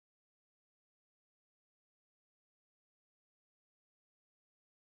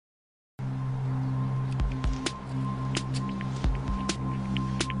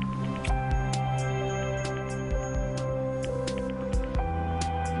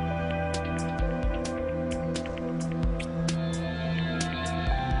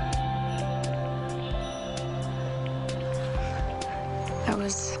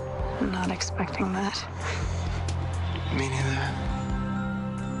was not expecting that. Me neither.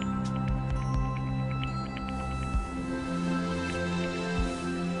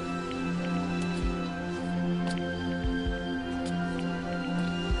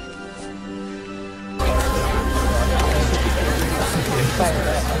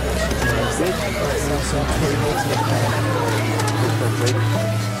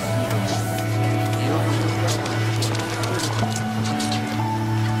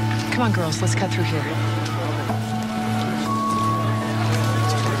 Come on, girls, let's cut through here.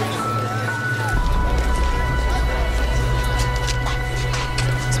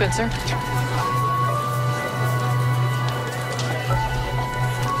 Spencer?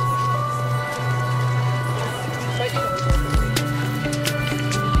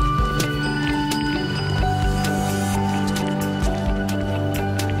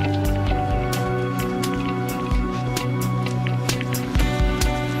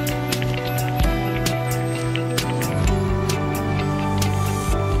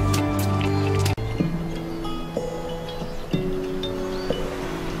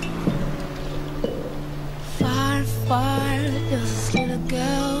 There was this little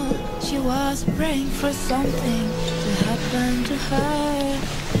girl, she was praying for something to happen to her.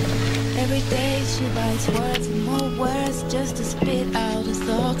 Every day she writes words and more words just to spit out the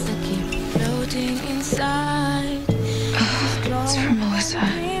thoughts that keep floating inside. It's from Melissa.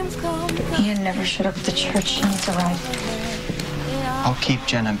 Ian never showed up at the church. She needs a ride. I'll keep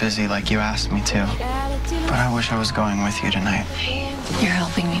Jenna busy like you asked me to, but I wish I was going with you tonight. You're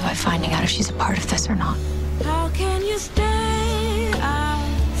helping me by finding out if she's a part of this or not. How can you stay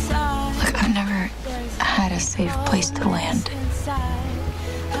outside? Look, I've never had a safe place to land,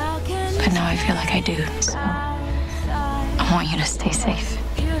 but now I feel like I do, so I want you to stay safe.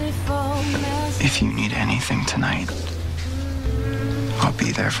 If you need anything tonight, I'll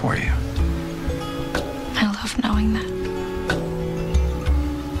be there for you. I love knowing that.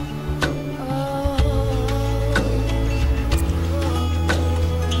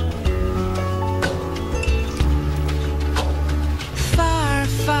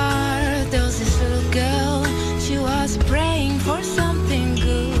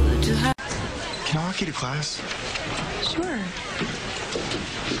 Can I walk you to class? Sure.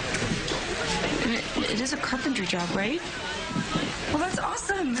 It is a carpentry job, right? Well, that's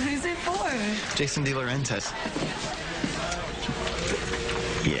awesome. Who's it for? Jason De Laurentiis.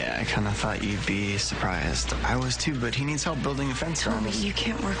 Yeah, I kind of thought you'd be surprised. I was too, but he needs help building a fence. Toby, you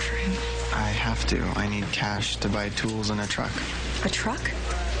can't work for him. I have to. I need cash to buy tools and a truck. A truck?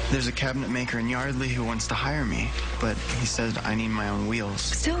 There's a cabinet maker in Yardley who wants to hire me, but he said I need my own wheels.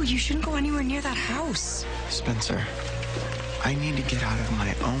 Still, you shouldn't go anywhere near that house. Spencer, I need to get out of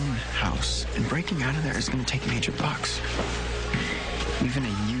my own house, and breaking out of there is going to take major bucks. Even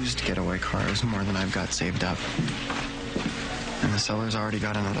a used getaway car is more than I've got saved up. And the seller's already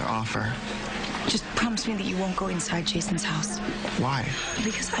got another offer. Just promise me that you won't go inside Jason's house. Why?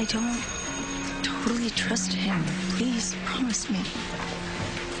 Because I don't totally trust him. Please, promise me.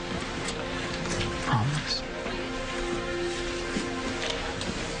 Promise.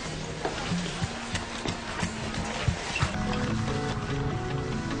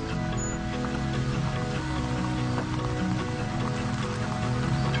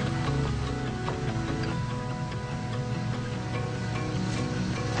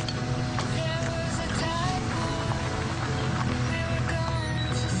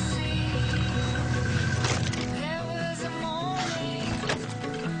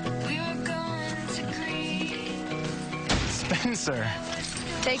 Spencer.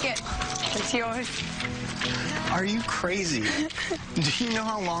 Take it. It's yours. Are you crazy? Do you know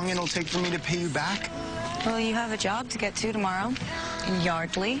how long it'll take for me to pay you back? Well, you have a job to get to tomorrow in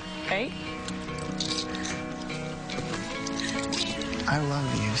Yardley, right? I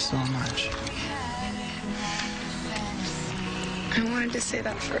love you so much. I wanted to say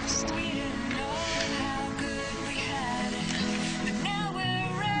that first.